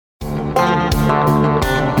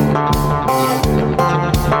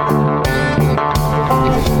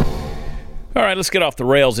right, let's get off the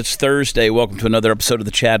rails. It's Thursday. Welcome to another episode of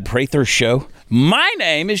the Chad Prather Show. My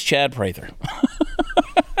name is Chad Prather.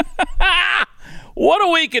 What a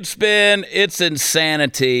week it's been. It's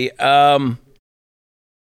insanity. How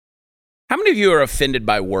many of you are offended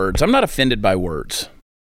by words? I'm not offended by words.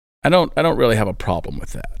 I don't really have a problem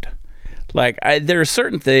with that. Like, there are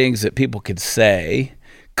certain things that people could say,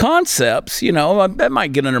 concepts, that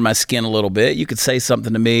might get under my skin a little bit. You could say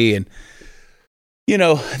something to me and,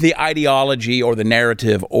 the ideology or the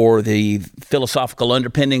narrative or the philosophical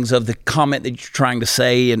underpinnings of the comment that you're trying to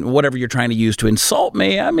say and whatever you're trying to use to insult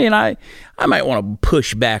me. I mean, I might want to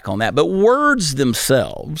push back on that. But words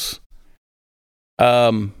themselves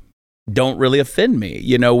don't really offend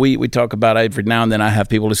me. We talk about every now and then I have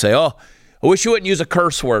people who say, oh, I wish you wouldn't use a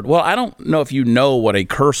curse word. Well, I don't know if you know what a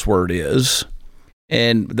curse word is.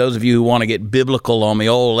 And those of you who want to get biblical on me,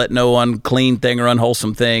 let no unclean thing or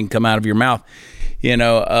unwholesome thing come out of your mouth. I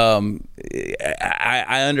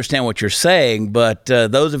understand what you're saying, but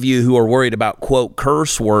those of you who are worried about, quote,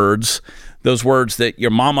 curse words, those words that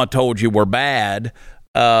your mama told you were bad,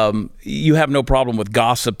 you have no problem with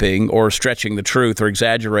gossiping or stretching the truth or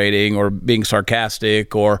exaggerating or being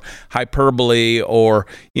sarcastic or hyperbole or,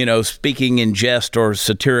 speaking in jest or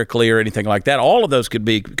satirically or anything like that. All of those could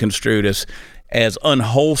be construed as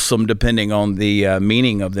unwholesome depending on the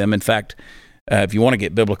meaning of them. In fact, if you want to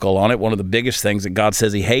get biblical on it, one of the biggest things that God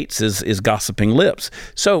says he hates is gossiping lips.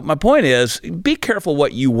 So my point is, be careful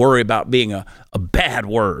what you worry about being a bad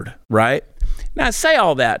word, right? Now, I say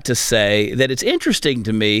all that to say that it's interesting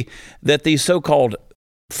to me that these so-called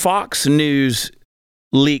Fox News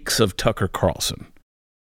leaks of Tucker Carlson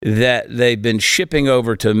that they've been shipping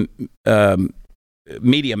over to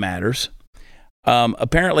Media Matters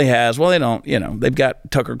apparently has, they don't, they've got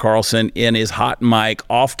Tucker Carlson in his hot mic,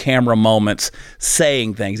 off-camera moments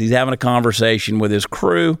saying things. He's having a conversation with his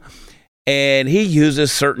crew, and he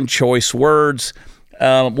uses certain choice words.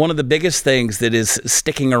 One of the biggest things that is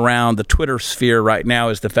sticking around the Twitter sphere right now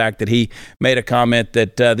is the fact that he made a comment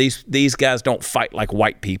that these guys don't fight like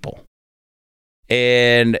white people.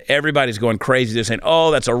 And everybody's going crazy. They're saying,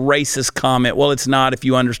 oh, that's a racist comment. Well, it's not if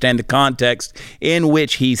you understand the context in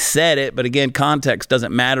which he said it. But again, context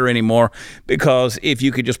doesn't matter anymore, because if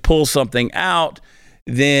you could just pull something out,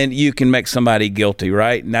 then you can make somebody guilty,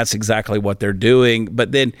 right? And that's exactly what they're doing.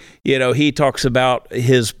 But then, he talks about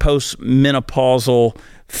his post-menopausal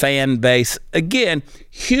fan base. Again,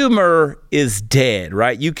 humor is dead,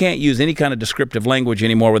 right? You can't use any kind of descriptive language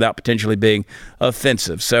anymore without potentially being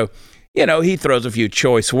offensive. So, he throws a few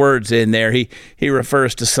choice words in there. He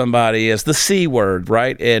refers to somebody as the C word,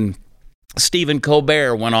 right? And Stephen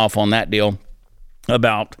Colbert went off on that deal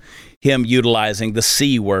about him utilizing the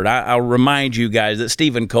C word. I'll remind you guys that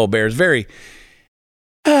Stephen Colbert is very,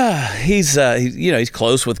 he's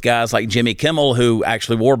close with guys like Jimmy Kimmel, who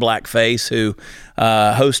actually wore blackface, who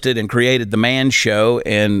hosted and created The Man Show.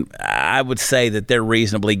 And I would say that they're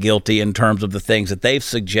reasonably guilty in terms of the things that they've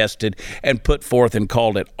suggested and put forth and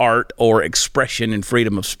called it art or expression and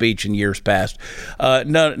freedom of speech in years past.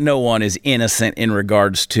 No one is innocent in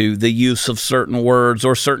regards to the use of certain words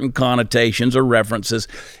or certain connotations or references.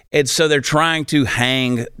 And so they're trying to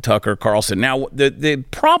hang Tucker Carlson. Now, the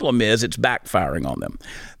problem is it's backfiring on them.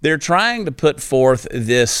 They're trying to put forth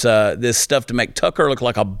this stuff to make Tucker look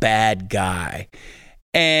like a bad guy.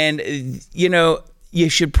 And, you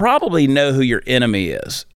should probably know who your enemy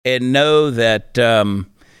is and know that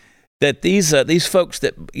that these folks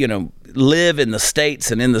that, live in the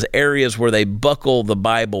states and in the areas where they buckle the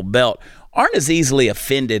Bible belt aren't as easily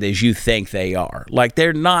offended as you think they are. Like,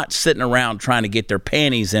 they're not sitting around trying to get their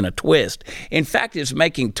panties in a twist. In fact, it's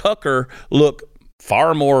making Tucker look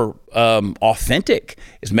far more authentic.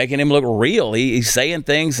 It's making him look real. He's saying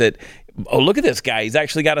things that, oh, look at this guy. He's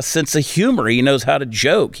actually got a sense of humor. He knows how to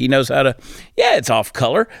joke. He knows how to, it's off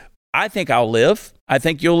color. I think I'll live. I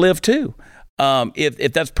think you'll live too.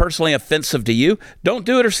 If that's personally offensive to you, don't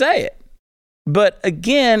do it or say it. But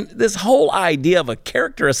again, this whole idea of a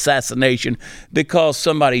character assassination because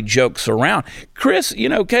somebody jokes around. Chris,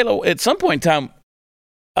 Kayla, at some point in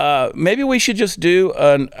time, maybe we should just do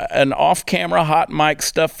an off-camera hot mic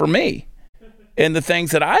stuff for me and the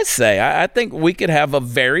things that I say. I think we could have a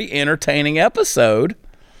very entertaining episode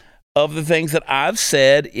of the things that I've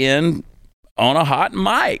said on a hot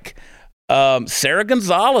mic. Sarah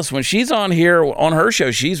Gonzalez, when she's on here on her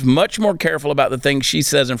show, she's much more careful about the things she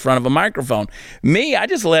says in front of a microphone. Me, I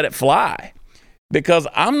just let it fly because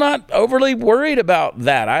I'm not overly worried about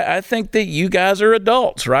that. I think that you guys are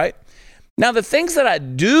adults, right? Now, the things that I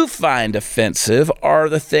do find offensive are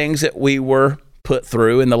the things that we were put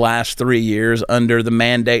through in the last 3 years under the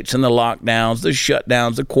mandates and the lockdowns, the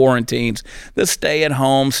shutdowns, the quarantines, the stay at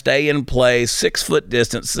home, stay in place, 6-foot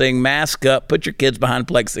distancing, mask up, put your kids behind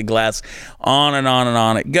plexiglass, on and on and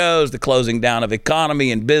on it goes, the closing down of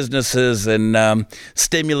economy and businesses and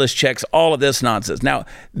stimulus checks, all of this nonsense. Now,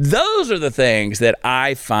 those are the things that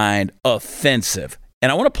I find offensive.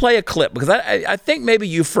 And I want to play a clip because I think maybe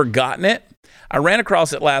you've forgotten it. I ran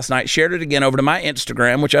across it last night, shared it again over to my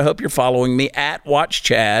Instagram, which I hope you're following me,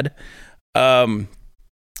 @WatchChad. And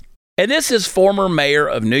this is former mayor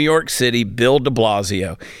of New York City, Bill de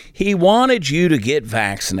Blasio. He wanted you to get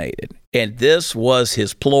vaccinated, and this was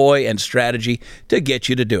his ploy and strategy to get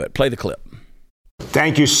you to do it. Play the clip.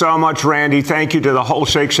 Thank you so much, Randy. Thank you to the whole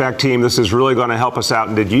Shake Shack team. This is really going to help us out.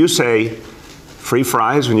 And did you say free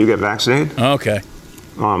fries when you get vaccinated? Okay.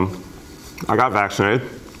 I got vaccinated.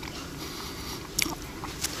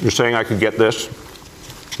 You're saying I could get this,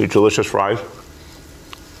 these delicious fries?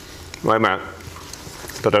 Wait a minute.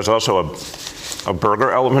 But there's also a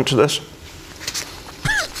burger element to this?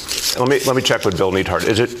 Let me check with Bill Neidhart.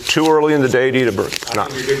 Is it too early in the day to eat a burger? No.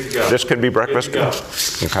 You're good to go. This could be breakfast? Good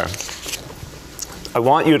to go. Okay. I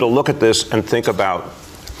want you to look at this and think about,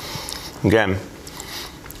 again,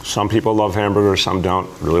 some people love hamburgers, some don't.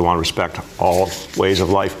 Really want to respect all ways of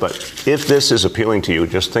life. But if this is appealing to you,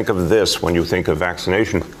 just think of this when you think of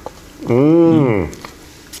vaccination.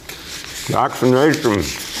 Vaccination.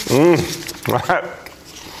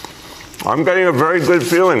 I'm getting a very good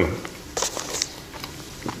feeling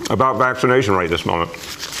about vaccination right this moment.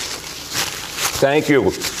 Thank you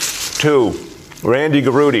to Randy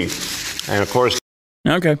Garutti and, of course,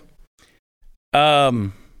 Okay.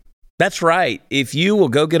 That's right. If you will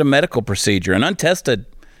go get a medical procedure, an untested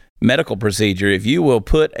medical procedure, if you will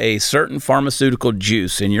put a certain pharmaceutical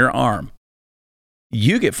juice in your arm,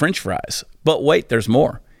 you get French fries. But wait, there's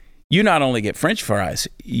more. You not only get French fries,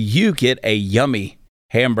 you get a yummy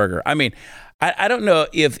hamburger. I mean, I don't know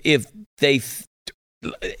if they,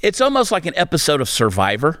 it's almost like an episode of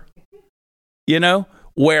Survivor, you know,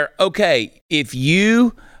 where, okay, if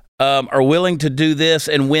you are willing to do this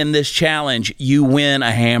and win this challenge, you win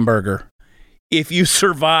a hamburger. If you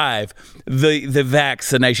survive the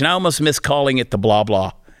vaccination, I almost miss calling it the blah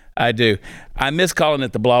blah. I do. I miss calling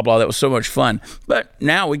it the blah blah. That was so much fun. But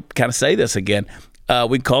now we kind of say this again.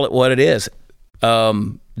 We call it what it is.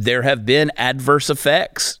 There have been adverse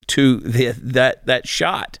effects to that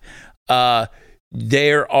shot.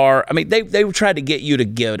 There are, I mean, they tried to get you to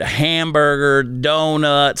give a hamburger,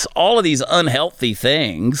 donuts, all of these unhealthy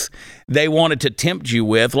things they wanted to tempt you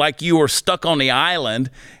with, like you were stuck on the island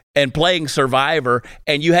and playing Survivor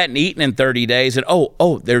and you hadn't eaten in 30 days and,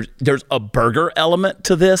 there's a burger element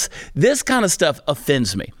to this. This kind of stuff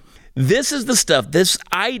offends me. This is the stuff, this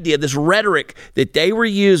idea, this rhetoric that they were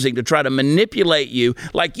using to try to manipulate you,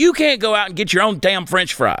 like you can't go out and get your own damn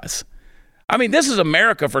French fries. I mean, this is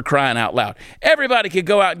America, for crying out loud. Everybody could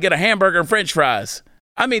go out and get a hamburger and French fries.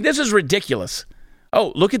 I mean, this is ridiculous.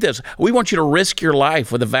 Oh, look at this. We want you to risk your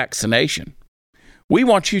life with a vaccination. We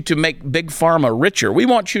want you to make Big Pharma richer. We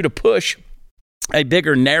want you to push a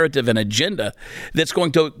bigger narrative and agenda that's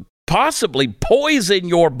going to possibly poison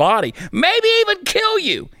your body, maybe even kill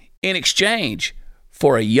you in exchange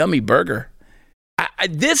for a yummy burger.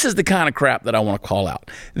 This is the kind of crap that I want to call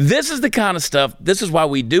out. This is the kind of stuff. This is why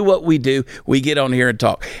we do what we do. We get on here and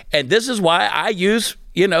talk. And this is why I use,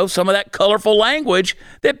 some of that colorful language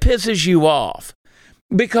that pisses you off.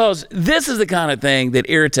 Because this is the kind of thing that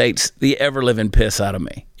irritates the ever-living piss out of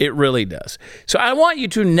me. It really does. So I want you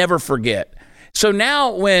to never forget. So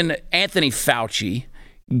now when Anthony Fauci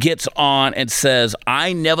gets on and says,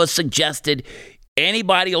 I never suggested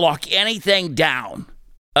anybody lock anything down.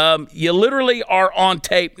 You literally are on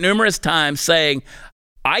tape numerous times saying,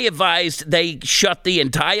 I advised they shut the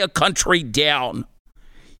entire country down.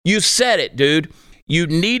 You said it, dude. You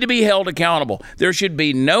need to be held accountable. There should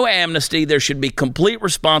be no amnesty. There should be complete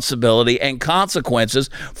responsibility and consequences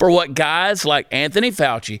for what guys like Anthony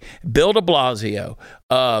Fauci, Bill de Blasio,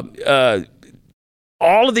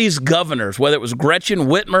 all of these governors, whether it was Gretchen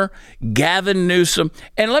Whitmer, Gavin Newsom,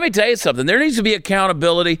 and let me tell you something, there needs to be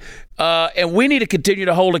accountability, and we need to continue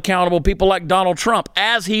to hold accountable people like Donald Trump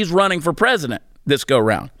as he's running for president this go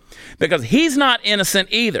round, because he's not innocent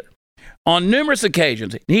either. On numerous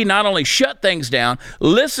occasions, he not only shut things down,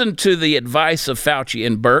 listened to the advice of Fauci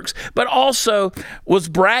and Birx, but also was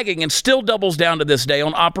bragging and still doubles down to this day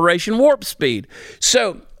on Operation Warp Speed.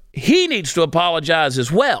 So he needs to apologize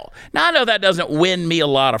as well. Now, I know that doesn't win me a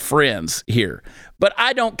lot of friends here, but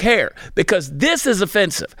I don't care because this is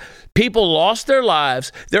offensive. People lost their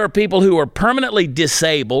lives. There are people who are permanently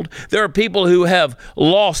disabled. There are people who have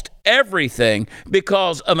lost everything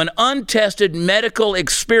because of an untested medical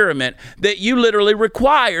experiment that you literally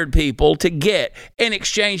required people to get in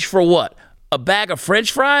exchange for what? A bag of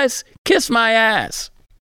French fries? Kiss my ass.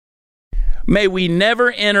 May we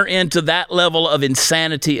never enter into that level of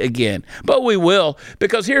insanity again. But we will,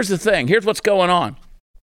 because here's the thing. Here's what's going on.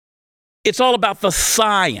 It's all about the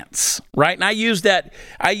science, right? And I use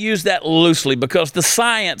that loosely because the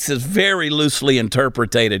science is very loosely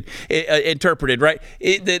interpreted, right?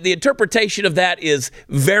 The interpretation of that is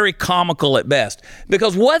very comical at best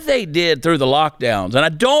because what they did through the lockdowns, and I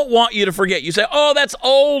don't want you to forget, you say, oh, that's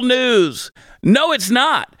old news. No, it's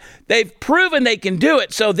not. They've proven they can do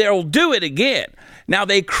it, so they'll do it again. Now,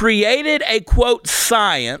 they created a, quote,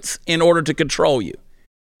 science in order to control you,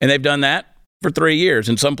 and they've done that for 3 years.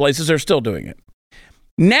 In some places, they're still doing it.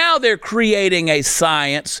 Now they're creating a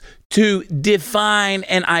science to define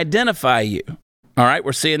and identify you. All right,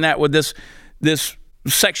 we're seeing that with this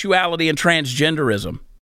sexuality and transgenderism.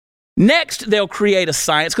 Next, they'll create a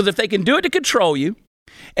science, because if they can do it to control you,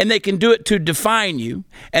 and they can do it to define you,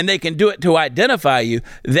 and they can do it to identify you,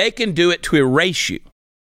 they can do it to erase you.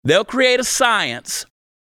 They'll create a science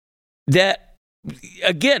that,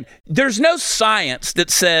 again, there's no science that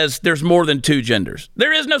says there's more than two genders.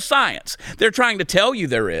 There is no science. They're trying to tell you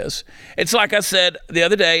there is. It's like I said the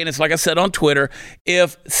other day, and it's like I said on Twitter,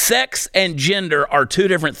 if sex and gender are two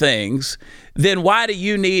different things, then why do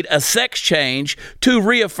you need a sex change to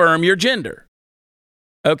reaffirm your gender?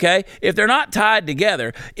 Okay? If they're not tied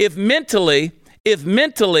together, if mentally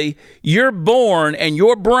you're born and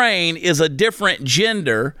your brain is a different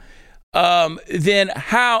gender, then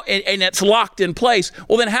how, and it's locked in place,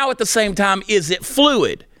 well, then how at the same time is it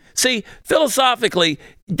fluid? See, philosophically,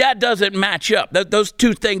 that doesn't match up. Those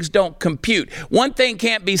two things don't compute. One thing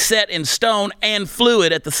can't be set in stone and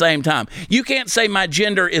fluid at the same time. You can't say my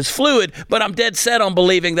gender is fluid, but I'm dead set on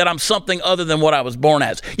believing that I'm something other than what I was born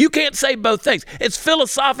as. You can't say both things. It's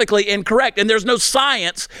philosophically incorrect, and there's no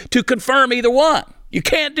science to confirm either one. You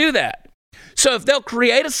can't do that. So if they'll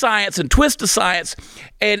create a science and twist the science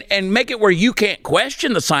and make it where you can't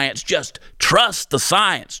question the science, just trust the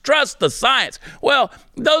science. Trust the science. Well,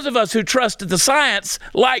 those of us who trusted the science,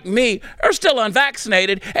 like me, are still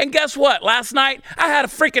unvaccinated. And guess what? Last night, I had a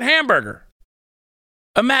freaking hamburger.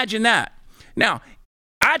 Imagine that. Now,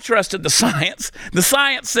 I trusted the science. The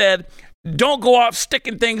science said, don't go off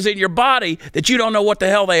sticking things in your body that you don't know what the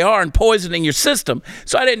hell they are and poisoning your system.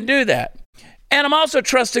 So I didn't do that. And I'm also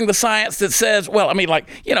trusting the science that says, well, I mean, like,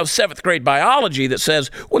 seventh grade biology that says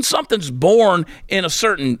when something's born in a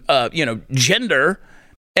certain, gender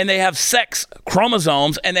and they have sex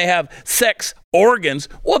chromosomes and they have sex organs,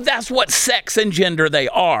 well, that's what sex and gender they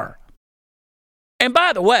are. And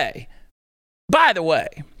by the way,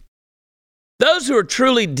 those who are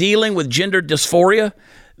truly dealing with gender dysphoria,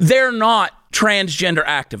 they're not transgender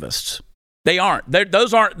activists. They aren't. The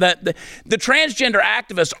transgender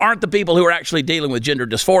activists aren't the people who are actually dealing with gender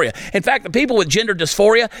dysphoria. In fact, the people with gender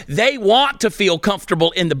dysphoria, they want to feel comfortable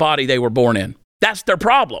in the body they were born in. That's their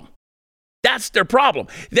problem. That's their problem.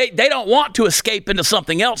 They don't want to escape into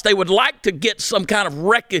something else. They would like to get some kind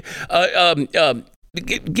of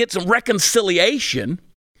get some reconciliation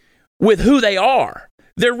with who they are.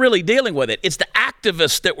 They're really dealing with it. It's the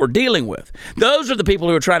activists that we're dealing with. Those are the people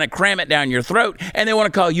who are trying to cram it down your throat, and they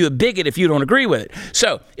want to call you a bigot if you don't agree with it.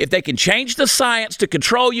 So if they can change the science to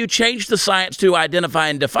control you, change the science to identify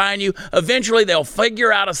and define you, eventually they'll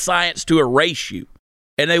figure out a science to erase you,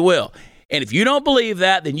 and they will. And if you don't believe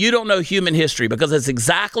that, then you don't know human history, because it's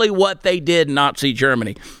exactly what they did in Nazi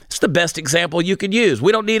Germany. It's the best example you could use.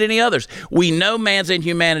 We don't need any others. We know man's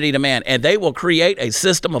inhumanity to man, and they will create a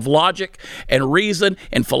system of logic and reason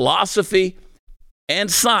and philosophy and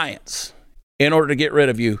science in order to get rid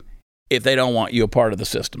of you if they don't want you a part of the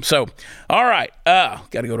system. So, all right, got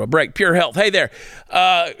to go to a break. Pure Health. Hey there.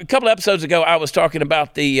 A couple of episodes ago, I was talking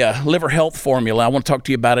about the liver health formula. I want to talk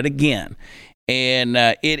to you about it again. And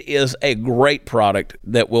it is a great product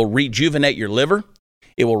that will rejuvenate your liver.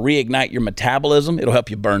 It will reignite your metabolism. It'll help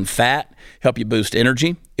you burn fat, help you boost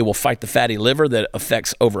energy. It will fight the fatty liver that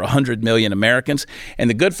affects over 100 million Americans. And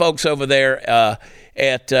the good folks over there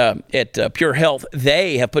at Pure Health,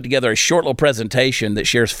 they have put together a short little presentation that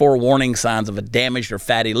shares 4 warning signs of a damaged or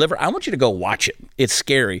fatty liver. I want you to go watch it. It's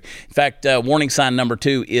scary. In fact, warning sign number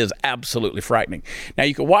 2 is absolutely frightening. Now,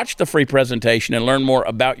 you can watch the free presentation and learn more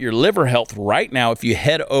about your liver health right now if you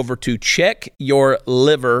head over to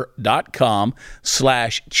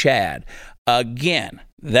checkyourliver.com/Chad. Again,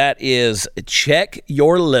 that is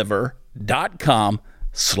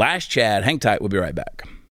checkyourliver.com/Chad. Hang tight. We'll be right back.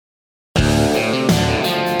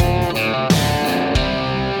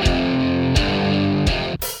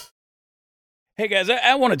 Hey guys,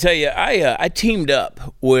 I want to tell you, I teamed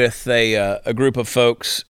up with a group of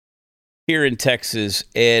folks here in Texas,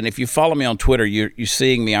 and if you follow me on Twitter, you're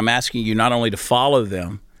seeing me. I'm asking you not only to follow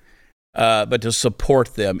them, but to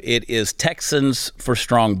support them. It is Texans for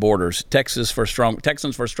Strong Borders, Texans for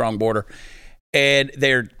Strong Border, and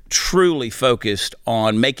they're truly focused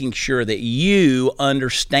on making sure that you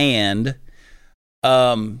understand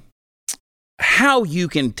how you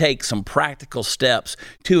can take some practical steps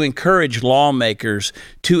to encourage lawmakers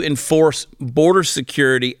to enforce border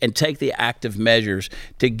security and take the active measures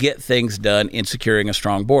to get things done in securing a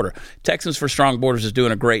strong border. Texans for Strong Borders is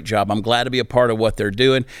doing a great job. I'm glad to be a part of what they're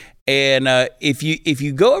doing. And if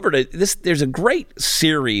you go over to this, there's a great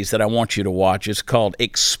series that I want you to watch. It's called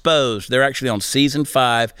Exposed. They're actually on season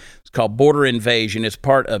 5. It's called Border Invasion. It's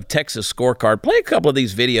part of Texas Scorecard. Play a couple of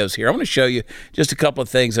these videos here. I want to show you just a couple of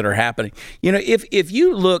things that are happening. You know, if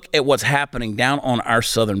you look at what's happening down on our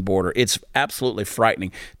southern border, it's absolutely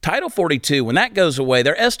frightening. Title 42, when that goes away,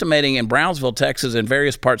 they're estimating in Brownsville, Texas, and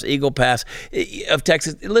various parts, Eagle Pass of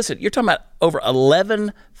Texas. Listen, you're talking about over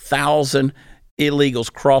 11,000 illegals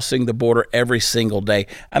crossing the border every single day.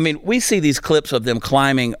 I mean, we see these clips of them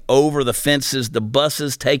climbing over the fences, the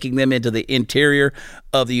buses taking them into the interior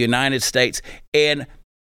of the United States. And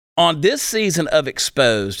on this season of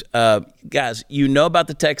Exposed, guys, you know about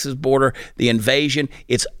the Texas border, the invasion.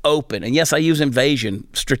 It's open. And yes, I use invasion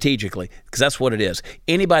strategically because that's what it is.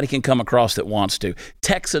 Anybody can come across that wants to.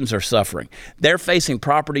 Texans are suffering. They're facing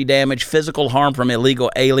property damage, physical harm from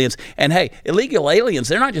illegal aliens. And hey, illegal aliens,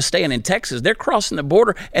 they're not just staying in Texas. They're crossing the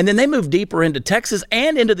border, and then they move deeper into Texas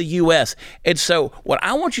and into the U.S. And so what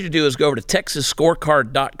I want you to do is go over to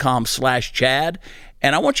texasscorecard.com/Chad.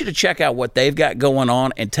 And I want you to check out what they've got going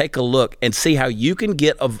on and take a look and see how you can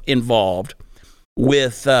get involved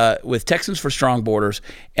with Texans for Strong Borders.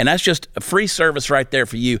 And that's just a free service right there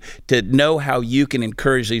for you to know how you can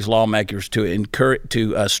encourage these lawmakers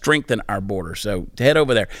to strengthen our border. So head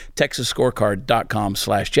over there,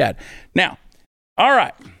 texasscorecard.com/Chad. Now, all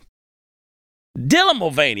right, Dylan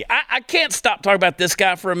Mulvaney. I can't stop talking about this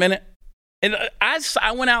guy for a minute. And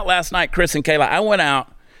I went out last night, Chris and Kayla.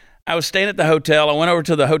 I was staying at the hotel. I went over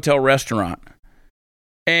to the hotel restaurant,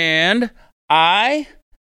 and I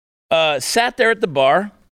sat there at the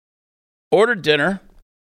bar, ordered dinner,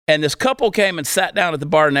 and this couple came and sat down at the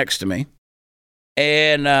bar next to me.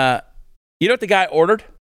 And you know what the guy ordered?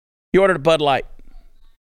 He ordered a Bud Light.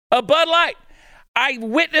 A Bud Light. I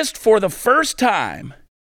witnessed for the first time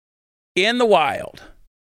in the wild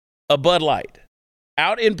a Bud Light.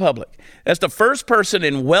 Out in public. That's the first person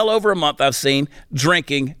in well over a month I've seen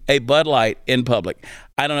drinking a Bud Light in public.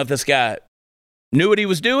 I don't know if this guy knew what he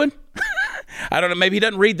was doing. I don't know. Maybe he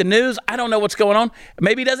doesn't read the news. I don't know what's going on.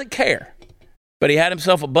 Maybe he doesn't care. But he had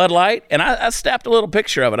himself a Bud Light, and I snapped a little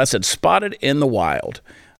picture of it. I said, spotted in the wild.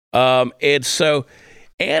 And so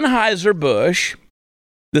Anheuser-Busch,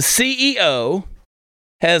 the CEO,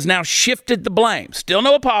 has now shifted the blame. Still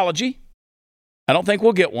no apology. I don't think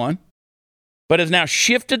we'll get one. But has now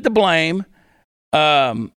shifted the blame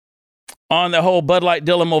on the whole Bud Light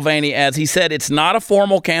Dylan Mulvaney, as he said it's not a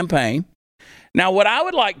formal campaign. Now, what I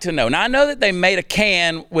would like to know, now I know that they made a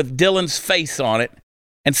can with Dylan's face on it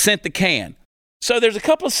and sent the can. So there's a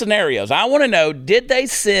couple of scenarios. I want to know, did they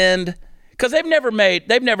send, because they've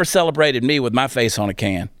never celebrated me with my face on a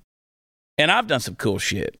can. And I've done some cool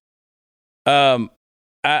shit. I've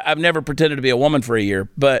never pretended to be a woman for a year,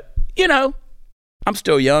 but, you know, I'm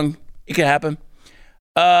still young. It could happen.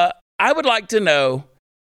 I would like to know,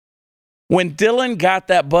 when Dylan got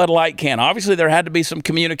that Bud Light can, obviously there had to be some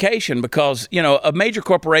communication because, you know, a major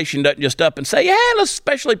corporation doesn't just up and say, yeah, let's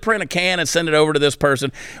specially print a can and send it over to this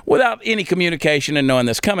person without any communication and knowing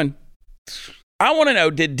this coming. I want to know,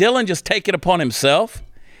 did Dylan just take it upon himself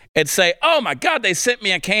and say, oh my God, they sent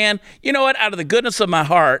me a can. You know what? Out of the goodness of my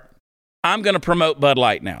heart, I'm going to promote Bud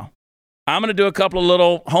Light now. I'm going to do a couple of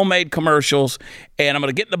little homemade commercials, and I'm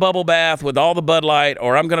going to get in the bubble bath with all the Bud Light,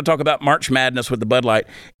 or I'm going to talk about March Madness with the Bud Light,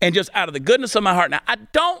 and just out of the goodness of my heart. Now, I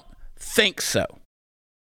don't think so.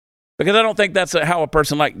 because I don't think that's how a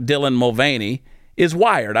person like Dylan Mulvaney is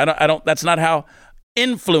wired. I don't. That's not how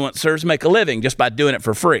influencers make a living, just by doing it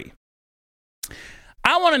for free.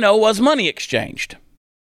 I want to know, was money exchanged?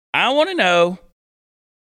 I want to know,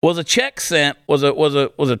 was a check sent? Was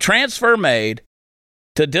a transfer made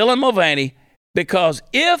to Dylan Mulvaney? Because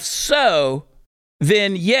if so,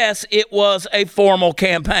 then yes, it was a formal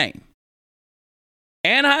campaign.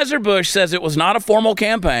 Anheuser-Busch says it was not a formal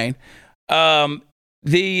campaign. The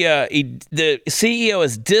CEO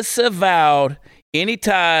has disavowed any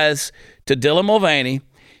ties to Dylan Mulvaney.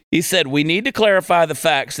 He said, we need to clarify the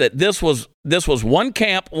facts that this was one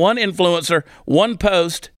camp, one influencer, one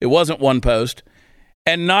post. It wasn't one post,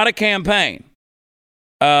 and not a campaign.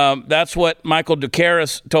 That's what Michael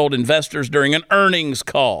Dukakis told investors during an earnings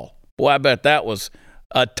call. Boy, I bet that was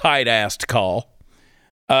a tight-assed call.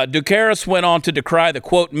 Dukakis went on to decry the,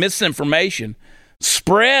 quote, misinformation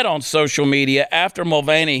spread on social media after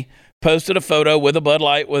Mulvaney posted a photo with a Bud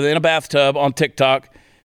Light within a bathtub on TikTok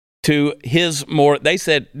to they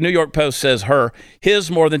said, New York Post says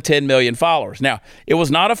his more than 10 million followers. Now, it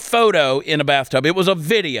was not a photo in a bathtub. It was a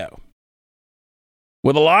video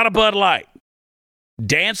with a lot of Bud Light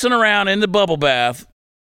dancing around in the bubble bath,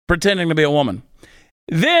 pretending to be a woman.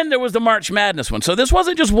 Then there was the March Madness one. So this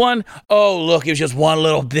wasn't just one, oh, look, it was just one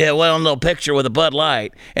little picture with a Bud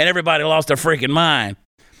Light, and everybody lost their freaking mind.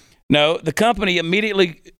 No, the company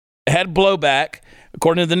immediately had blowback,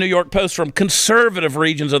 according to the New York Post, from conservative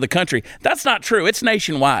regions of the country. That's not true. It's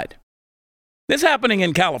nationwide. It's happening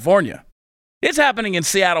in California. It's happening in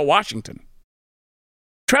Seattle, Washington.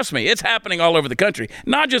 Trust me, it's happening all over the country,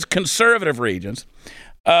 not just conservative regions.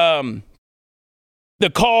 The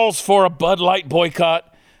calls for a Bud Light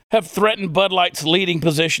boycott have threatened Bud Light's leading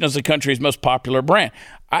position as the country's most popular brand.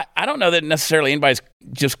 I don't know that necessarily anybody's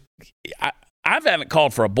just... I haven't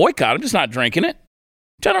called for a boycott. I'm just not drinking it.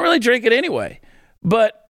 I don't really drink it anyway.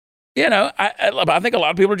 But, I think a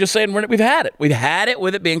lot of people are just saying we've had it. We've had it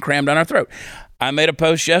with it being crammed down our throat. I made a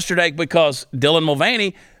post yesterday because Dylan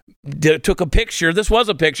Mulvaney took a picture. This was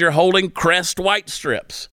a picture holding Crest white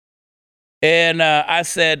strips. And I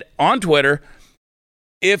said on Twitter,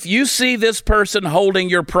 if you see this person holding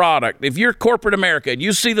your product, if you're corporate America and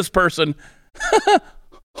you see this person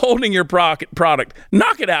holding your product,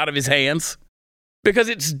 knock it out of his hands, because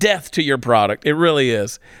it's death to your product. It really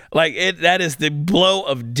is. That is the blow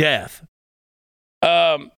of death.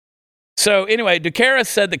 So anyway, Dukakis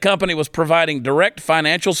said the company was providing direct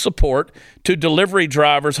financial support to delivery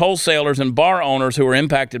drivers, wholesalers, and bar owners who were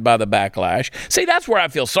impacted by the backlash. See, that's where I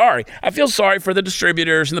feel sorry. I feel sorry for the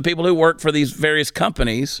distributors and the people who work for these various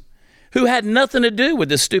companies who had nothing to do with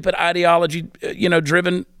this stupid ideology,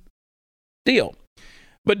 driven deal.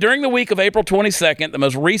 But during the week of April 22nd, the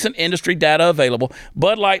most recent industry data available,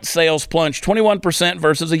 Bud Light sales plunged 21%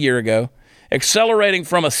 versus a year ago, accelerating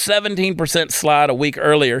from a 17% slide a week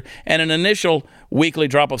earlier and an initial weekly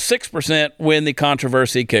drop of 6% when the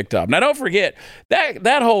controversy kicked off. Now, don't forget,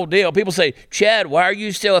 that whole deal, people say, Chad, why are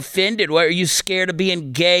you so offended? Why are you scared of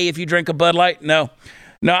being gay if you drink a Bud Light? No,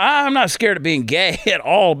 I'm not scared of being gay at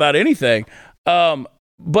all about anything.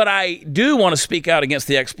 But I do want to speak out against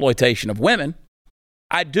the exploitation of women.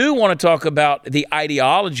 I do want to talk about the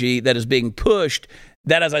ideology that is being pushed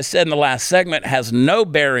that, as I said in the last segment, has no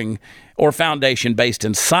bearing or foundation based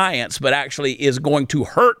in science, but actually is going to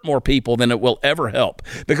hurt more people than it will ever help.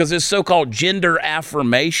 Because this so-called gender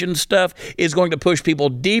affirmation stuff is going to push people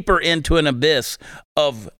deeper into an abyss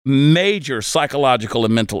of major psychological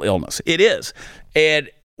and mental illness. It is. And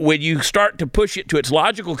when you start to push it to its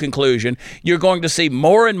logical conclusion, you're going to see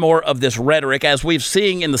more and more of this rhetoric, as we've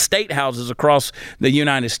seen in the state houses across the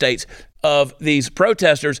United States, of these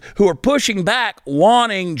protesters who are pushing back,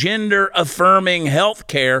 wanting gender-affirming health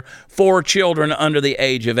care for children under the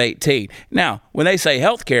age of 18. Now, when they say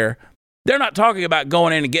health care, they're not talking about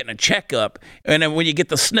going in and getting a checkup, and then when you get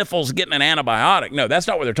the sniffles, getting an antibiotic. No, that's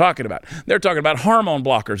not what they're talking about. They're talking about hormone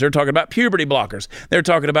blockers. They're talking about puberty blockers. They're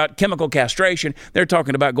talking about chemical castration. They're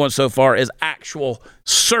talking about going so far as actual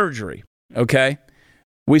surgery, okay?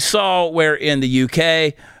 We saw where in the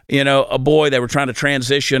UK, a boy, they were trying to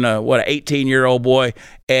transition an 18-year-old boy,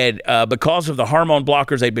 and because of the hormone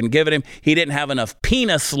blockers they'd been giving him, he didn't have enough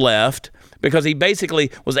penis left, because he basically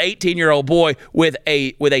was an 18-year-old boy with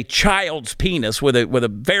a child's penis, with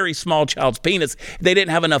a very small child's penis. They didn't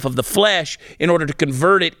have enough of the flesh in order to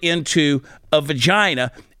convert it into a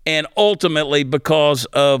vagina. And ultimately, because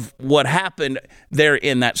of what happened there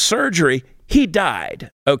in that surgery, he died.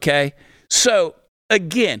 Okay? So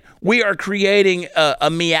Again, we are creating a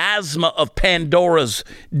miasma of Pandora's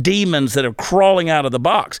demons that are crawling out of the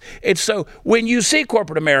box. And so when you see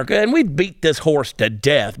corporate America, and we beat this horse to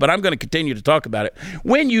death, but I'm going to continue to talk about it.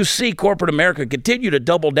 When you see corporate America continue to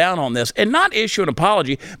double down on this and not issue an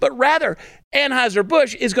apology, but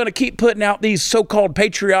Anheuser-Busch is going to keep putting out these so-called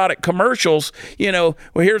patriotic commercials. Well,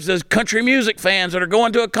 here's those country music fans that are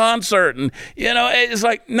going to a concert. And, it's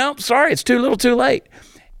like, no, sorry, it's too little too late.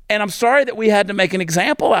 And I'm sorry that we had to make an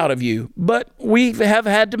example out of you, but we have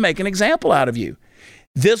had to make an example out of you.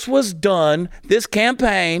 This was done, this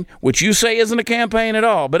campaign, which you say isn't a campaign at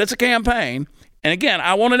all, but it's a campaign. And again,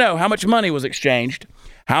 I want to know how much money was exchanged,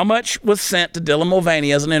 how much was sent to Dylan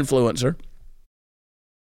Mulvaney as an influencer.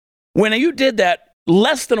 When you did that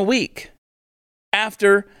less than a week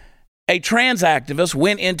after a trans activist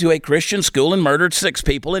went into a Christian school and murdered 6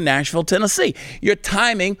 people in Nashville, Tennessee. Your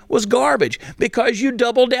timing was garbage because you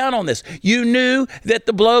doubled down on this. You knew that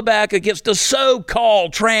the blowback against the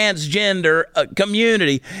so-called transgender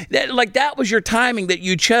community, that was your timing that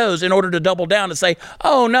you chose in order to double down and say,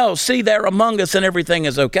 oh no, see, they're among us and everything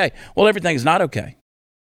is okay. Well, everything is not okay.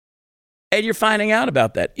 And you're finding out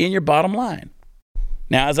about that in your bottom line.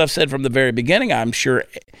 Now, as I've said from the very beginning, I'm sure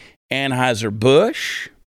Anheuser-Busch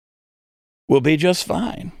will be just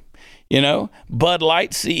fine. Bud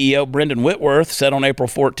Light CEO Brendan Whitworth said on April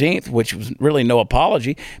 14th, which was really no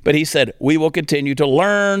apology, but he said, we will continue to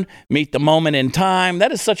learn, meet the moment in time.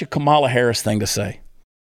 That is such a Kamala Harris thing to say.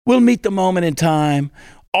 We'll meet the moment in time,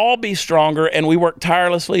 all be stronger, and we work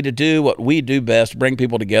tirelessly to do what we do best, bring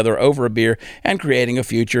people together over a beer and creating a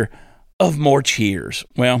future of more cheers.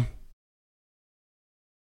 Well,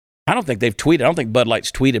 I don't think they've tweeted. I don't think Bud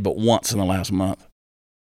Light's tweeted but once in the last month.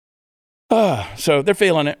 So they're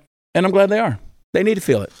feeling it, and I'm glad they are. They need to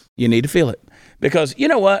feel it. You need to feel it. Because you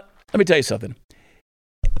know what? Let me tell you something.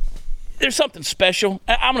 There's something special.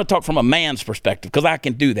 I'm going to talk from a man's perspective because I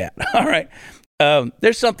can do that. All right.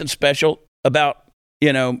 There's something special about,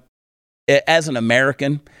 as an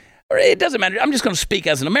American, or it doesn't matter. I'm just going to speak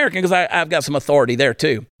as an American because I've got some authority there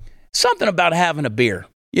too. Something about having a beer.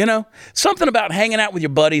 Something about hanging out with your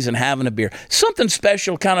buddies and having a beer. Something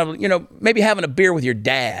special, kind of, maybe having a beer with your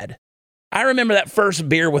dad. I remember that first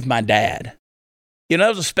beer with my dad. That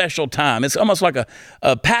was a special time. It's almost like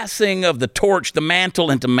a passing of the torch, the mantle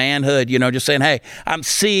into manhood, just saying, hey, I'm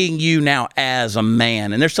seeing you now as a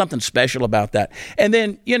man. And there's something special about that. And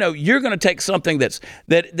then, you're going to take something that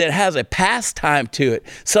has a pastime to it,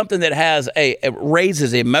 something that has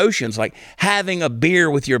raises emotions, like having a beer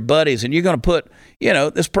with your buddies. And you're going to put,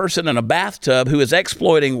 this person in a bathtub who is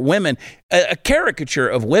exploiting women, a caricature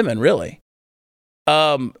of women, really.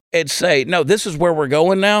 And say, no, this is where we're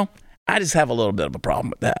going now. I just have a little bit of a problem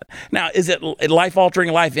with that. Now, is it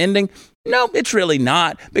life-altering, life-ending? No, it's really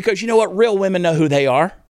not. Because you know what? Real women know who they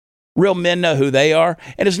are. Real men know who they are.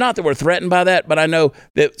 And it's not that we're threatened by that, but I know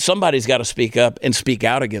that somebody's got to speak up and speak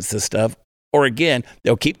out against this stuff. Or again,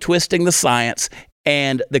 they'll keep twisting the science,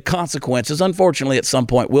 and the consequences, unfortunately, at some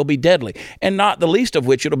point will be deadly. And not the least of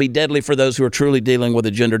which it'll be deadly for those who are truly dealing with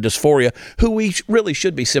a gender dysphoria, who we really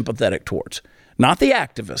should be sympathetic towards. Not the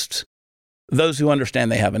activists, those who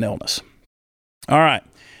understand they have an illness. All right.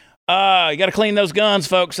 You got to clean those guns,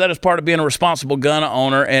 folks. That is part of being a responsible gun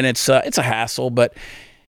owner, and it's a hassle, but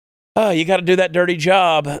you got to do that dirty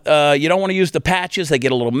job. You don't want to use the patches. They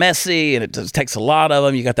get a little messy, and it takes a lot of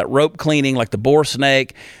them. You got that rope cleaning like the bore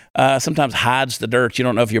snake. Sometimes hides the dirt. You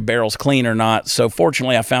don't know if your barrel's clean or not. So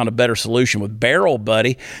fortunately, I found a better solution with Barrel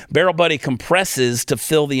Buddy. Barrel Buddy compresses to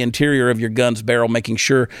fill the interior of your gun's barrel, making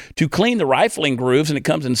sure to clean the rifling grooves, and it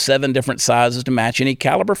comes in 7 different sizes to match any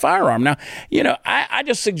caliber firearm. Now, I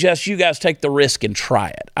just suggest you guys take the risk and try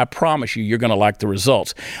it. I promise you're going to like the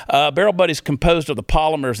results. Barrel Buddy is composed of the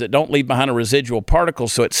polymers that don't leave behind a residual particle,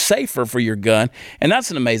 so it's safer for your gun, and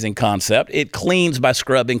that's an amazing concept. It cleans by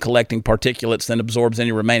scrubbing, collecting particulates, then absorbs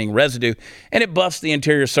any remaining residue, and it buffs the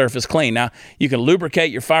interior surface clean. Now, you can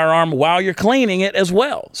lubricate your firearm while you're cleaning it as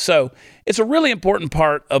well. So it's a really important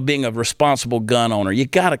part of being a responsible gun owner. You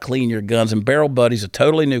got to clean your guns, and Barrel Buddy's a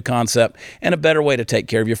totally new concept and a better way to take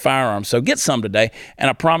care of your firearms. So get some today, and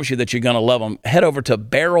I promise you that you're going to love them. Head over to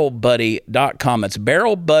barrelbuddy.com. That's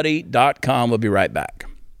barrelbuddy.com. We'll be right back.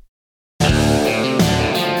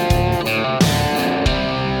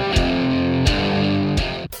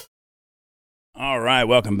 All right,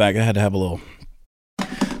 welcome back. I had to have a little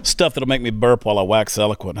stuff that'll make me burp while I wax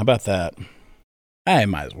eloquent. How about that? I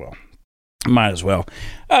might as well.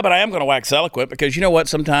 But I am going to wax eloquent because you know what?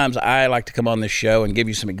 Sometimes I like to come on this show and give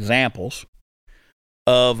you some examples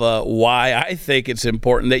of why I think it's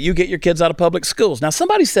important that you get your kids out of public schools. Now,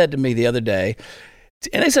 somebody said to me the other day,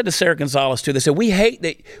 And they said to Sarah Gonzalez too, they said, I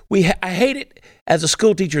hate it as a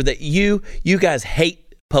school teacher that you guys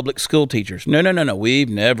hate public school teachers. No. We've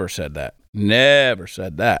never said that. Never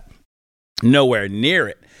said that. Nowhere near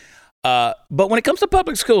it. But when it comes to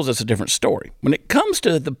public schools, it's a different story. When it comes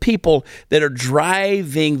to the people that are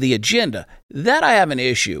driving the agenda, that I have an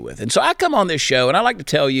issue with. And so I come on this show and I like to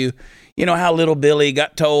tell you, how little Billy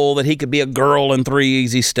got told that he could be a girl in 3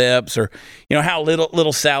 Easy Steps, or, how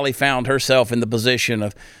little Sally found herself in the position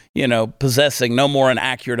of, possessing no more an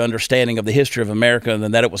accurate understanding of the history of America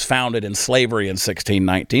than that it was founded in slavery in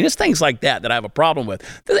 1619. It's things like that I have a problem with.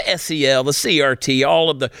 The SEL, the CRT, all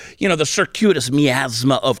of the, the circuitous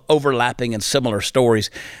miasma of overlapping and similar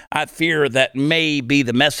stories. I fear that may be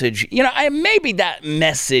the message, maybe that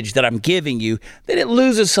message that I'm giving you, that it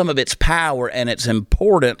loses some of its power and its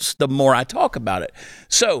importance the more I talk about it.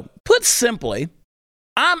 So, put simply,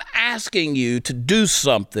 I'm asking you to do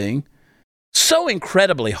something so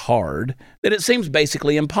incredibly hard that it seems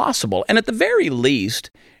basically impossible. And at the very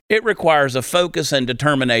least, it requires a focus and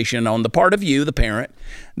determination on the part of you, the parent,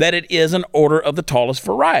 that it is an order of the tallest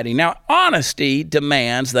variety. Now, honesty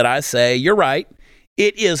demands that I say, you're right,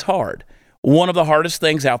 it is hard. One of the hardest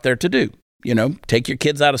things out there to do. Take your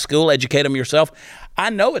kids out of school, educate them yourself. I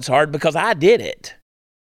know it's hard because I did it.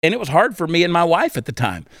 And it was hard for me and my wife at the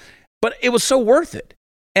time. But it was so worth it.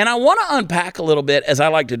 And I want to unpack a little bit, as I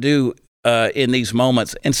like to do in these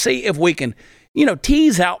moments, and see if we can,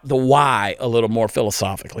 tease out the why a little more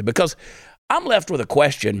philosophically. Because I'm left with a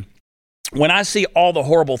question when I see all the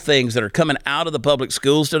horrible things that are coming out of the public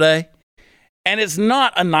schools today. And it's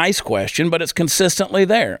not a nice question, but it's consistently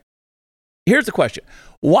there. Here's the question.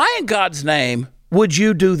 Why in God's name would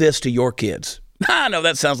you do this to your kids? I know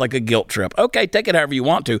that sounds like a guilt trip. Okay, take it however you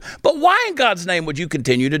want to. But why in God's name would you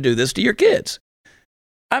continue to do this to your kids?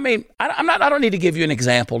 I mean, I don't need to give you an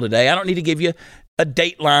example today. I don't need to give you a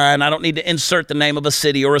dateline. I don't need to insert the name of a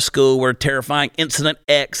city or a school where terrifying incident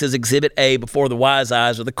X is exhibit A before the wise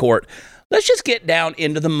eyes of the court. Let's just get down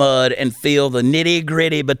into the mud and feel the nitty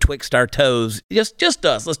gritty betwixt our toes. Just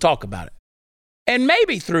us. Let's talk about it. And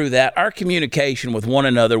maybe through that, our communication with one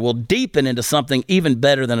another will deepen into something even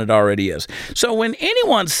better than it already is. So when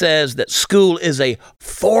anyone says that school is a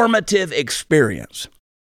formative experience,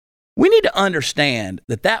 we need to understand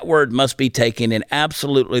that that word must be taken in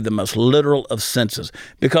absolutely the most literal of senses,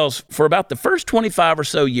 because for about the first 25 or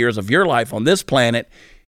so years of your life on this planet,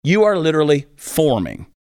 you are literally forming.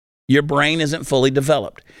 Your brain isn't fully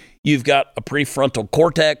developed. You've got a prefrontal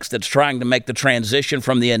cortex that's trying to make the transition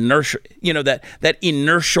from the inertia, that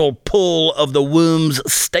inertial pull of the womb's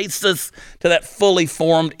stasis to that fully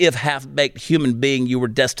formed, if half-baked human being you were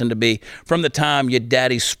destined to be from the time your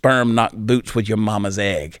daddy's sperm knocked boots with your mama's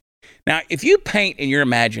egg. Now, if you paint in your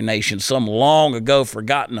imagination some long ago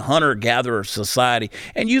forgotten hunter-gatherer society,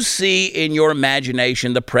 and you see in your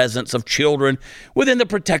imagination the presence of children within the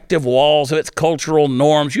protective walls of its cultural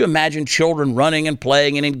norms, you imagine children running and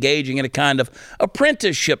playing and engaging in a kind of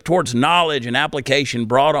apprenticeship towards knowledge and application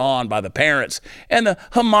brought on by the parents and the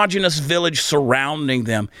homogeneous village surrounding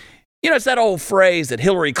them. It's that old phrase that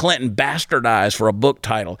Hillary Clinton bastardized for a book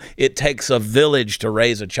title, "It takes a village to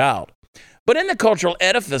raise a child." But in the cultural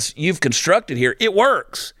edifice you've constructed here, it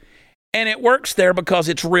works. And it works there because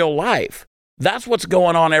it's real life. That's what's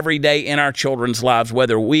going on every day in our children's lives,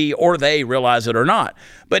 whether we or they realize it or not.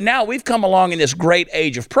 But now we've come along in this great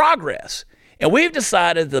age of progress, and we've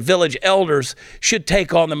decided the village elders should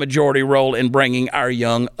take on the majority role in bringing our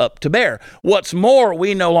young up to bear. What's more,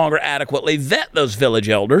 we no longer adequately vet those village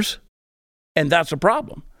elders, and that's a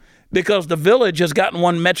problem, because the village has gotten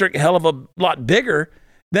one metric hell of a lot bigger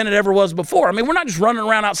than it ever was before. I mean, we're not just running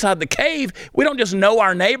around outside the cave. We don't just know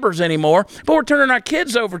our neighbors anymore, but we're turning our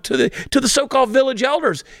kids over to the so-called village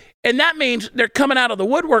elders. And that means they're coming out of the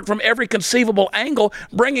woodwork from every conceivable angle,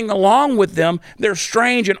 bringing along with them their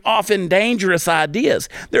strange and often dangerous ideas.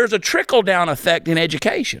 There's a trickle-down effect in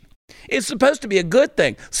education. It's supposed to be a good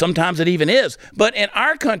thing. Sometimes it even is. But in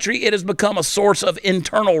our country, it has become a source of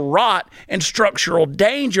internal rot and structural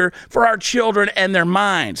danger for our children and their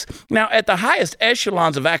minds. Now, at the highest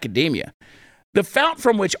echelons of academia, the fount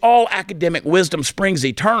from which all academic wisdom springs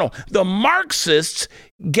eternal, the Marxists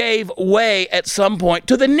gave way at some point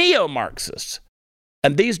to the neo-Marxists.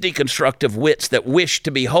 And these deconstructive wits that wish to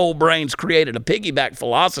be whole brains created a piggyback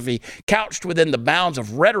philosophy couched within the bounds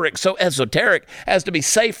of rhetoric so esoteric as to be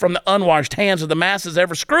safe from the unwashed hands of the masses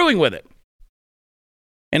ever screwing with it.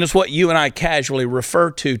 And it's what you and I casually refer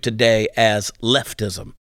to today as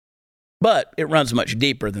leftism. But it runs much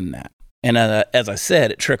deeper than that. And as I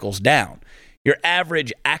said, it trickles down. Your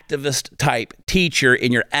average activist type teacher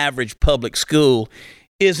in your average public school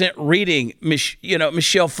isn't reading,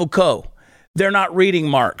 Michel Foucault. They're not reading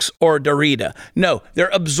Marx or Derrida. No,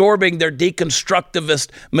 they're absorbing their deconstructivist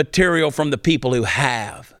material from the people who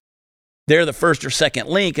have. They're the first or second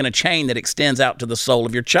link in a chain that extends out to the soul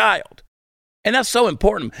of your child. And that's so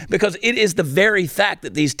important because it is the very fact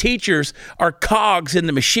that these teachers are cogs in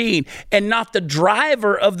the machine and not the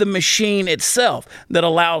driver of the machine itself that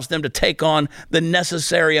allows them to take on the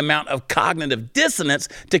necessary amount of cognitive dissonance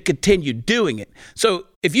to continue doing it. So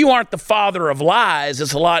if you aren't the father of lies,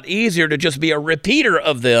 it's a lot easier to just be a repeater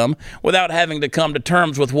of them without having to come to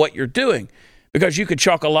terms with what you're doing. Because you could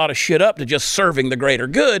chalk a lot of shit up to just serving the greater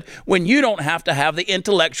good when you don't have to have the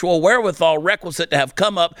intellectual wherewithal requisite to have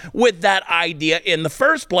come up with that idea in the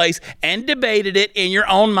first place and debated it in your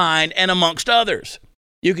own mind and amongst others.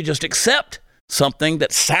 You could just accept something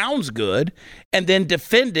that sounds good and then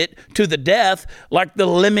defend it to the death like the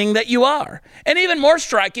lemming that you are. And even more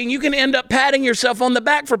striking, you can end up patting yourself on the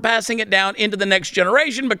back for passing it down into the next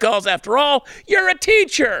generation because, after all, you're a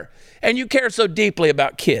teacher and you care so deeply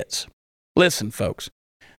about kids. Listen, folks,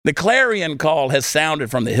 the clarion call has sounded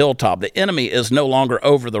from the hilltop. The enemy is no longer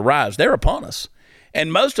over the rise. They're upon us.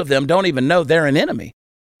 And most of them don't even know they're an enemy.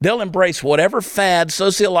 They'll embrace whatever fad,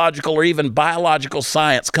 sociological, or even biological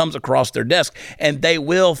science comes across their desk, and they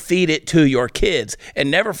will feed it to your kids. And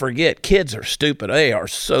never forget, kids are stupid. They are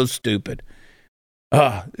so stupid.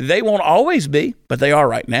 They won't always be, but they are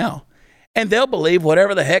right now. And they'll believe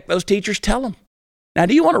whatever the heck those teachers tell them. Now,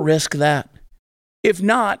 do you want to risk that? If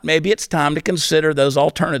not, maybe it's time to consider those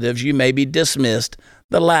alternatives you maybe dismissed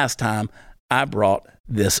the last time I brought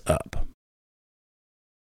this up.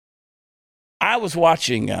 I was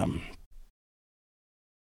watching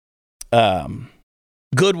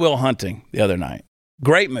Good Will Hunting the other night.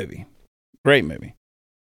 Great movie.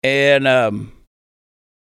 And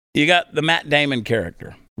you got the Matt Damon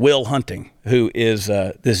character, Will Hunting, who is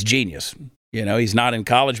this genius. You know, he's not in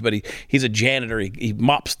college, but he's a janitor. He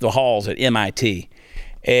mops the halls at MIT.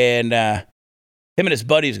 And him and his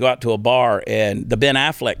buddies go out to a bar, and the Ben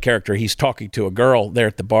Affleck character, he's talking to a girl there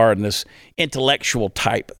at the bar, and this intellectual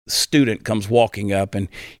type student comes walking up, and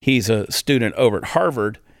he's a student over at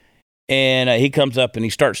Harvard. And he comes up and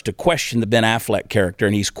he starts to question the Ben Affleck character,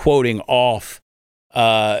 and he's quoting off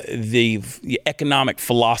the economic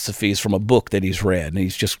philosophies from a book that he's read, and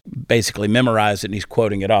he's just basically memorized it and he's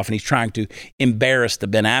quoting it off, and he's trying to embarrass the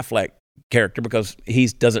Ben Affleck character because he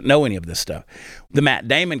doesn't know any of this stuff. The Matt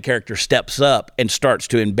Damon character steps up and starts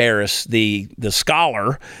to embarrass the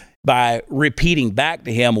scholar by repeating back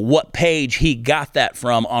to him what page he got that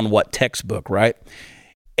from on what textbook, right?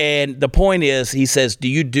 And the point is, he says, do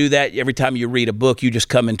you do that every time you read a book? You just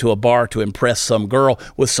come into a bar to impress some girl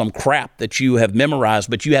with some crap that you have memorized,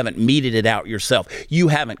 but you haven't meted it out yourself. You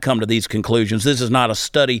haven't come to these conclusions. This is not a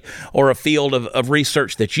study or a field of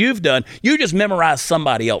research that you've done. You just memorized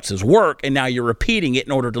somebody else's work, and now you're repeating it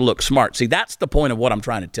in order to look smart. See, that's the point of what I'm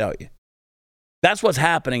trying to tell you. That's what's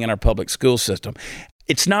happening in our public school system.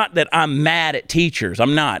 It's not that I'm mad at teachers.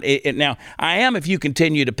 I'm not. Now, I am if you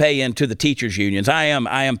continue to pay into the teachers' unions. I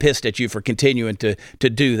am pissed at you for continuing to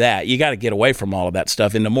do that. You got to get away from all of that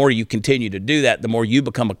stuff. And the more you continue to do that, the more you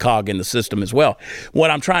become a cog in the system as well.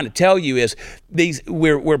 What I'm trying to tell you is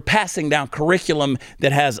we're passing down curriculum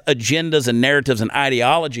that has agendas and narratives and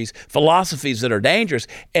ideologies, philosophies that are dangerous.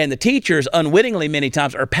 And the teachers unwittingly many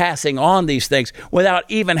times are passing on these things without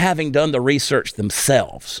even having done the research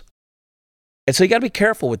themselves. And so you got to be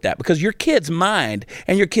careful with that because your kid's mind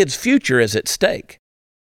and your kid's future is at stake.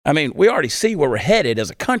 I mean, we already see where we're headed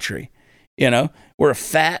as a country. You know, we're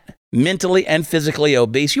fat, mentally and physically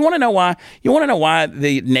obese. You want to know why? You want to know why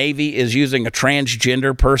the Navy is using a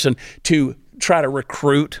transgender person to try to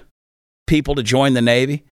recruit people to join the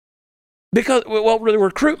Navy? Because, well, the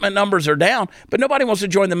recruitment numbers are down, but nobody wants to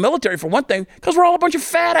join the military for one thing, because we're all a bunch of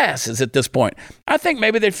fat asses at this point. I think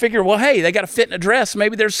maybe they figure, well, hey, they got to fit in a dress.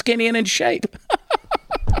 Maybe they're skinny and in shape.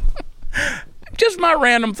 Just my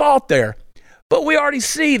random thought there. But we already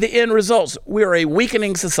see the end results. We are a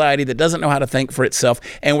weakening society that doesn't know how to think for itself,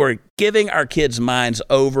 and we're giving our kids' minds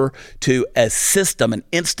over to a system, an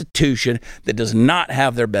institution that does not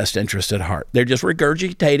have their best interest at heart. They're just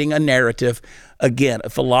regurgitating a narrative, again, a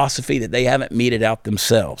philosophy that they haven't meted out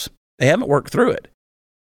themselves. They haven't worked through it.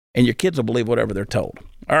 And your kids will believe whatever they're told.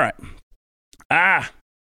 All right.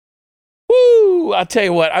 Woo! I tell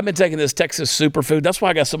you what, I've been taking this Texas superfood. That's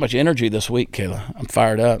why I got so much energy this week, Kayla. I'm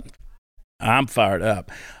fired up.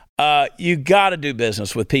 You got to do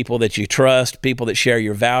business with people that you trust, people that share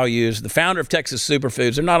your values. The founder of Texas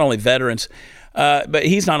Superfoods, they're not only veterans, but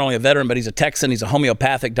he's not only a veteran, but he's a Texan. He's a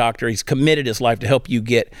homeopathic doctor. He's committed his life to help you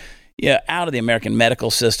get out of the American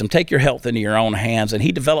medical system. Take your health into your own hands. And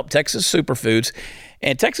he developed Texas Superfoods.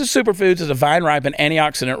 And Texas Superfoods is a vine-ripened,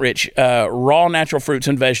 antioxidant-rich, raw natural fruits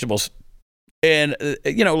and vegetables. And,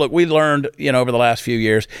 look, we learned, over the last few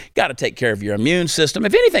years, got to take care of your immune system.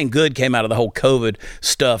 If anything good came out of the whole COVID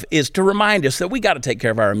stuff is to remind us that we got to take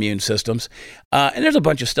care of our immune systems. And there's a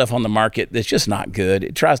bunch of stuff on the market that's just not good.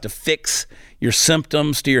 It tries to fix your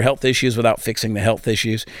symptoms to your health issues without fixing the health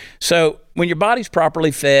issues. So when your body's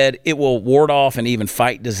properly fed, it will ward off and even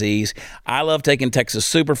fight disease. I love taking Texas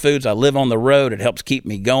Superfoods. I live on the road. It helps keep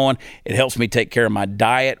me going. It helps me take care of my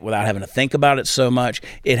diet without having to think about it so much.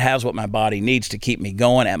 It has what my body needs to keep me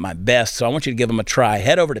going at my best. So I want you to give them a try.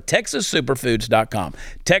 Head over to TexasSuperfoods.com.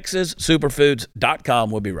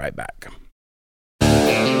 TexasSuperfoods.com. We'll be right back.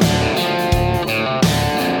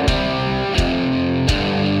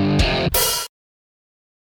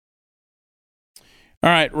 All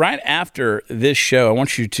right after this show, I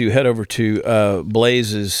want you to head over to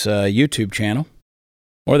Blaze's YouTube channel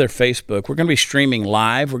or their Facebook. We're going to be streaming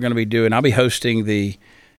live. I'll be hosting the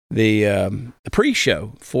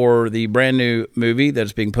pre-show for the brand new movie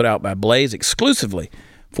that's being put out by Blaze exclusively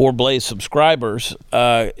for Blaze subscribers.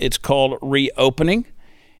 It's called Reopening,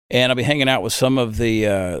 and I'll be hanging out with some of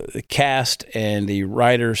the cast and the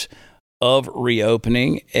writers of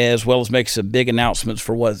Reopening, as well as make some big announcements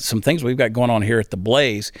for some things we've got going on here at the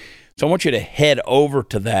Blaze. So I want you to head over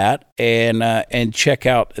to that and check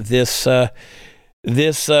out this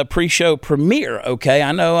pre-show premiere. Okay,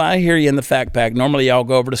 I know I hear you in the Fact Pack. Normally y'all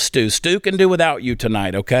go over to Stu. Stu can do without you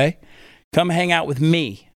tonight. Okay, come hang out with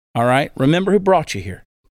me. All right, remember who brought you here.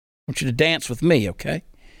 I want you to dance with me. Okay.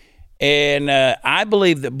 And I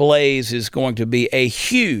believe that Blaze is going to be a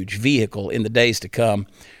huge vehicle in the days to come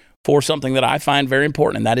for something that I find very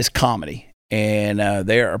important, and that is comedy. And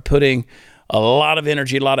they are putting a lot of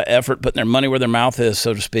energy, a lot of effort, putting their money where their mouth is,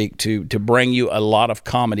 so to speak, to bring you a lot of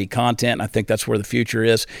comedy content. I think that's where the future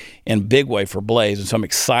is in a big way for Blaze, and so I'm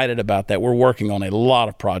excited about that. We're working on a lot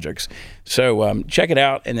of projects. So check it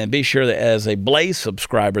out, and then be sure that as a Blaze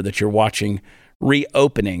subscriber that you're watching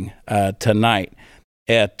Reopening tonight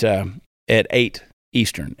at 8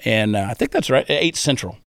 Eastern. And I think that's right, 8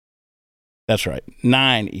 Central. That's right,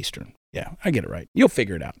 9 Eastern. Yeah, I get it right. You'll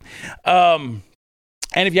figure it out. And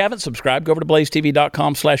if you haven't subscribed, go over to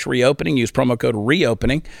blazetv.com/reopening. Use promo code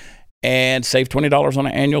reopening and save $20 on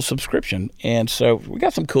an annual subscription. And so we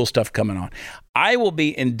got some cool stuff coming on. I will be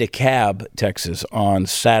in DeKalb, Texas on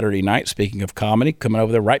Saturday night, speaking of comedy, coming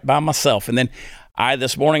over there right by myself. And then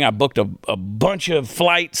this morning I booked a bunch of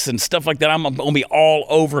flights and stuff like that. I'm going to be all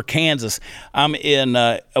over Kansas. I'm in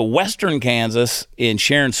western Kansas in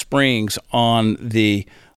Sharon Springs on the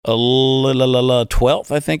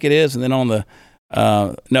 12th, I think it is. And then on the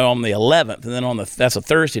 11th. And then that's a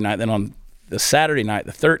Thursday night. Then on the Saturday night,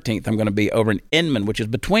 the 13th, I'm going to be over in Inman, which is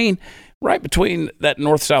right between that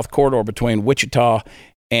north-south corridor between Wichita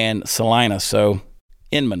and Salina. So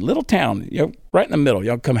Inman, little town, right in the middle.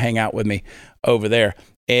 Y'all come hang out with me over there.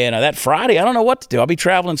 And that Friday, I don't know what to do. I'll be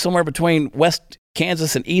traveling somewhere between West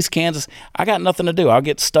Kansas and East Kansas. I got nothing to do. I'll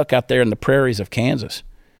get stuck out there in the prairies of Kansas.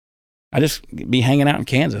 I just be hanging out in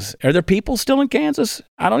Kansas. Are there people still in Kansas?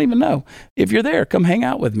 I don't even know. If you're there, come hang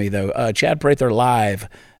out with me, though.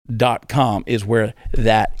 ChadPratherLive.com is where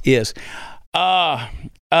that is.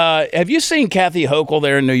 Have you seen Kathy Hochul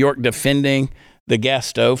there in New York defending the gas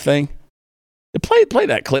stove thing? Play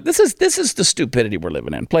that clip. This is the stupidity we're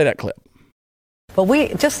living in. Play that clip. But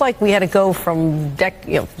just like we had to go from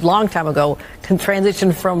long time ago to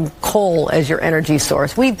transition from coal as your energy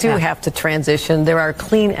source, we do have to transition. There are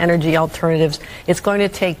clean energy alternatives. It's going to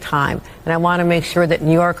take time, and I want to make sure that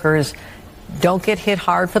New Yorkers don't get hit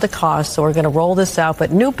hard for the cost. So we're going to roll this out.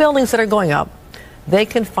 But new buildings that are going up, they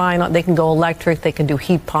can go electric. They can do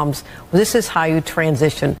heat pumps. This is how you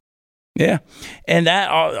transition. Yeah, and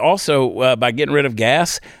that also by getting rid of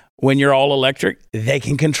gas. When you're all electric, they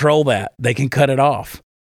can control that. They can cut it off.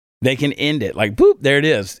 They can end it. Like, boop, there it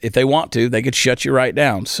is. If they want to, they could shut you right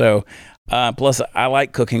down. So, plus, I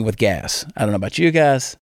like cooking with gas. I don't know about you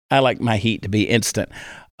guys. I like my heat to be instant.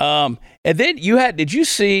 And then did you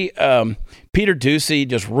see Peter Doocy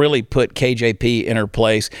just really put KJP in her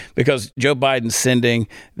place because Joe Biden's sending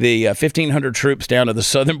the 1,500 troops down to the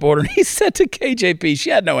southern border. And he said to KJP, she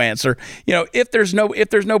had no answer. If there's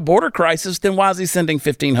no border crisis, then why is he sending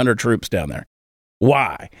 1,500 troops down there?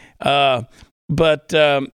 Why? But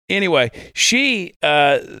anyway, she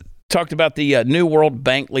talked about the new World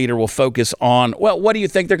Bank leader will focus on, well, what do you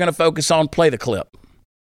think they're going to focus on? Play the clip.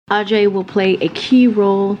 Ajay will play a key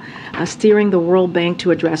role steering the World Bank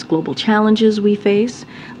to address global challenges we face,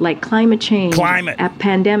 like climate change,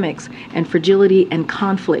 pandemics, and fragility and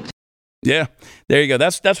conflict. Yeah, there you go.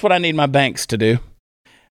 That's what I need my banks to do.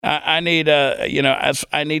 I need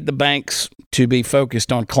I need the banks to be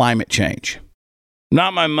focused on climate change,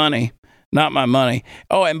 not my money, not my money.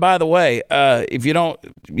 Oh, and by the way, if you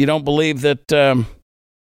don't believe that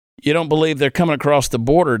you don't believe they're coming across the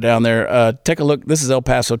border down there, take a look. This is El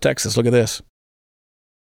Paso, Texas. Look at this.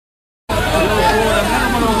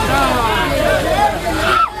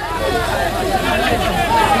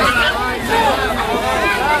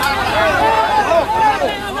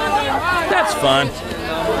 That's fun.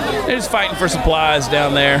 They're just fighting for supplies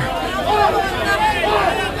down there.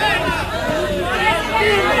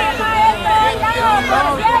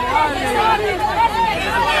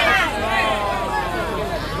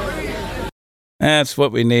 That's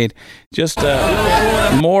what we need. Just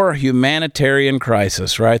more humanitarian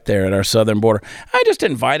crisis right there at our southern border. I just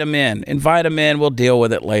invite them in. Invite them in. We'll deal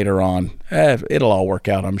with it later on. It'll all work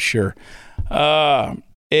out, I'm sure.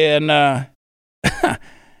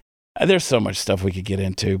 There's so much stuff we could get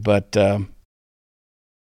into, but play.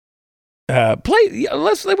 We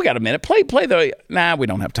got a minute. Play the. Nah, we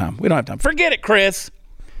don't have time. We don't have time. Forget it, Chris.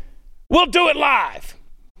 We'll do it live.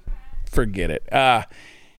 Forget it.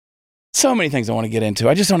 So many things I want to get into.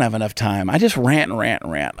 I just don't have enough time. I just rant.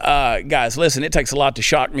 Guys, listen, it takes a lot to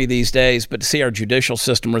shock me these days, but to see our judicial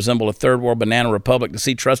system resemble a third world banana republic, to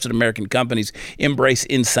see trusted American companies embrace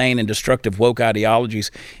insane and destructive woke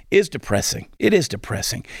ideologies is depressing. It is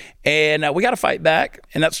depressing. And we got to fight back,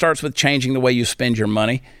 and that starts with changing the way you spend your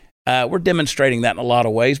money. We're demonstrating that in a lot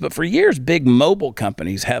of ways, but for years, big mobile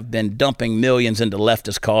companies have been dumping millions into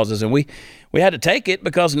leftist causes, and we had to take it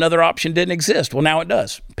because another option didn't exist. Well, now it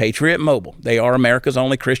does. Patriot Mobile. They are America's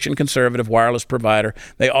only Christian conservative wireless provider.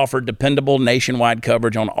 They offer dependable nationwide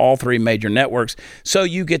coverage on all three major networks, so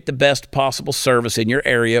you get the best possible service in your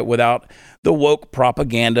area without the woke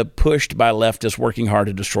propaganda pushed by leftists working hard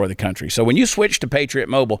to destroy the country. So when you switch to Patriot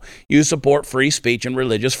Mobile, you support free speech and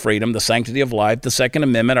religious freedom, the sanctity of life, the Second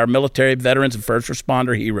Amendment, our military, veterans, and first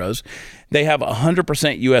responder heroes. They have a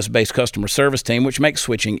 100% U.S.-based customer service team, which makes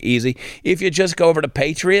switching easy. If you just go over to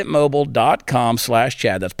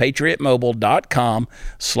patriotmobile.com/Chad, that's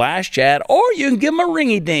patriotmobile.com/Chad, or you can give them a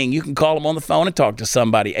ringy-ding. You can call them on the phone and talk to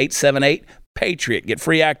somebody, 878-PATRIOT. Get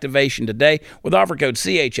free activation today with offer code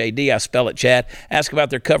CHAD. I spell it Chad. Ask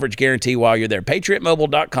about their coverage guarantee while you're there.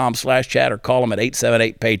 patriotmobile.com/Chad or call them at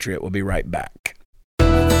 878-PATRIOT. We'll be right back.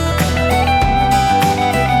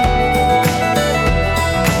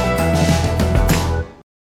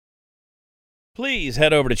 Please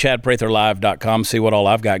head over to ChadPratherLive.com, see what all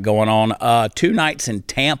I've got going on. 2 nights in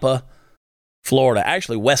Tampa, Florida.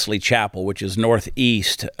 Actually, Wesley Chapel, which is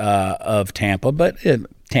northeast of Tampa, but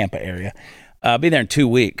Tampa area. I'll be there in 2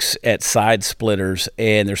 weeks at Side Splitters,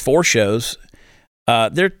 and there's 4 shows.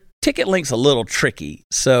 Their ticket link's a little tricky,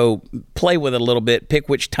 so play with it a little bit. Pick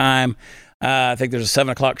which time. I think there's a 7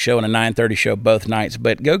 o'clock show and a 9:30 show both nights.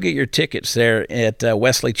 But go get your tickets there at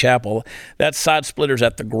Wesley Chapel. That's Side Splitters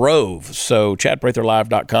at the Grove. So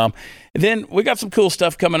ChadPratherLive.com. And then we got some cool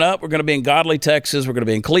stuff coming up. We're going to be in Godley, Texas. We're going to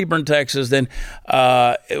be in Cleburne, Texas. Then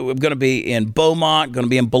we're going to be in Beaumont, going to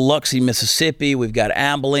be in Biloxi, Mississippi. We've got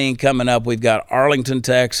Abilene coming up. We've got Arlington,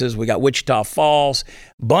 Texas. We got Wichita Falls.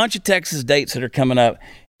 Bunch of Texas dates that are coming up.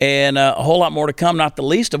 And a whole lot more to come, not the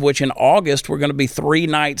least of which in August, we're going to be 3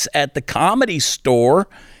 nights at the Comedy Store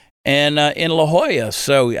and in La Jolla.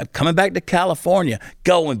 So coming back to California,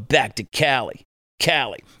 going back to Cali.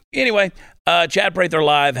 Anyway, Chad Prather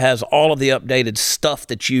Live has all of the updated stuff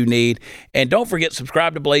that you need. And don't forget,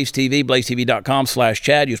 subscribe to Blaze TV,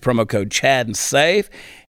 blazetv.com/Chad. Use promo code Chad and save.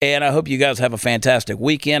 And I hope you guys have a fantastic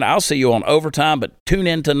weekend. I'll see you on Overtime, but tune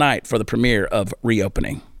in tonight for the premiere of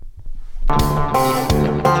Reopening.